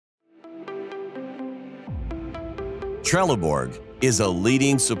Trelleborg is a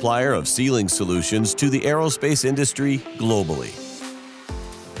leading supplier of sealing solutions to the aerospace industry globally.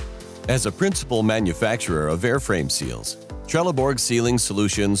 As a principal manufacturer of airframe seals, Trelleborg Sealing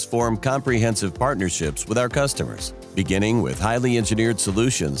Solutions form comprehensive partnerships with our customers, beginning with highly engineered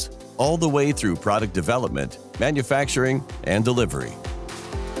solutions all the way through product development, manufacturing, and delivery.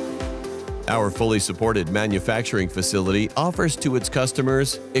 Our fully supported manufacturing facility offers to its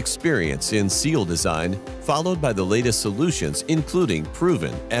customers experience in seal design, followed by the latest solutions including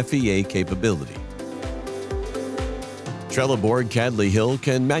proven FEA capability. Trelleborg Cadley Hill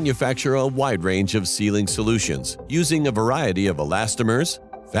can manufacture a wide range of sealing solutions using a variety of elastomers,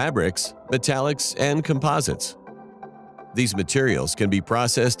 fabrics, metallics, and composites. These materials can be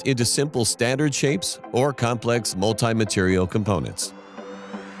processed into simple standard shapes or complex multi-material components.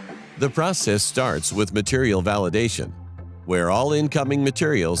 The process starts with material validation, where all incoming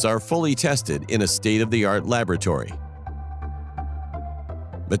materials are fully tested in a state-of-the-art laboratory.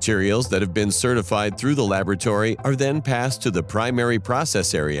 Materials that have been certified through the laboratory are then passed to the primary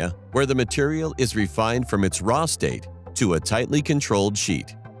process area, where the material is refined from its raw state to a tightly controlled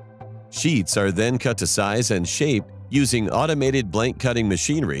sheet. Sheets are then cut to size and shape using automated blank cutting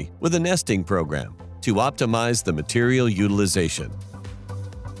machinery with a nesting program to optimize the material utilization.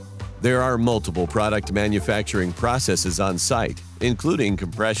 There are multiple product manufacturing processes on site, including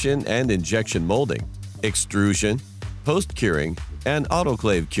compression and injection molding, extrusion, post-curing, and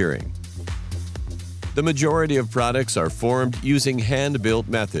autoclave curing. The majority of products are formed using hand-built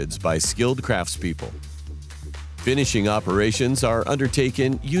methods by skilled craftspeople. Finishing operations are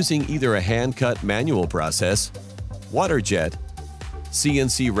undertaken using either a hand-cut manual process, water jet,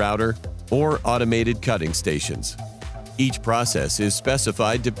 CNC router, or automated cutting stations. Each process is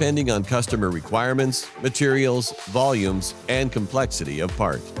specified depending on customer requirements, materials, volumes, and complexity of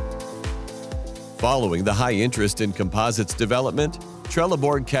part. Following the high interest in composites development,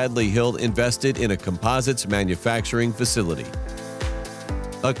 Trelleborg Cadley Hill invested in a composites manufacturing facility.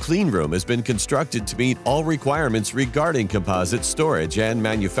 A clean room has been constructed to meet all requirements regarding composite storage and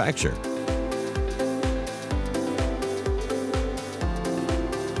manufacture.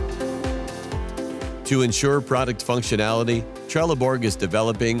 To ensure product functionality, Trelleborg is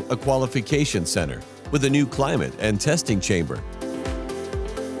developing a qualification center with a new climate and testing chamber.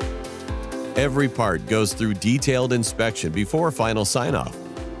 Every part goes through detailed inspection before final sign-off.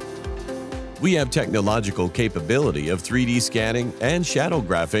 We have technological capability of 3D scanning and shadow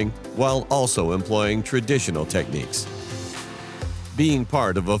graphing while also employing traditional techniques. Being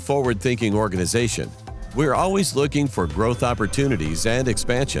part of a forward-thinking organization, we're always looking for growth opportunities and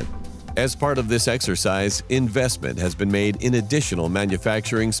expansion. As part of this exercise, investment has been made in additional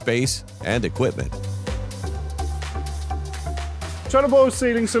manufacturing space and equipment. Trelleborg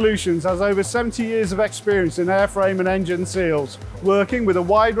Sealing Solutions has over 70 years of experience in airframe and engine seals. Working with a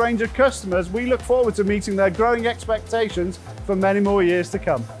wide range of customers, we look forward to meeting their growing expectations for many more years to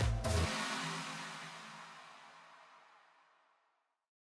come.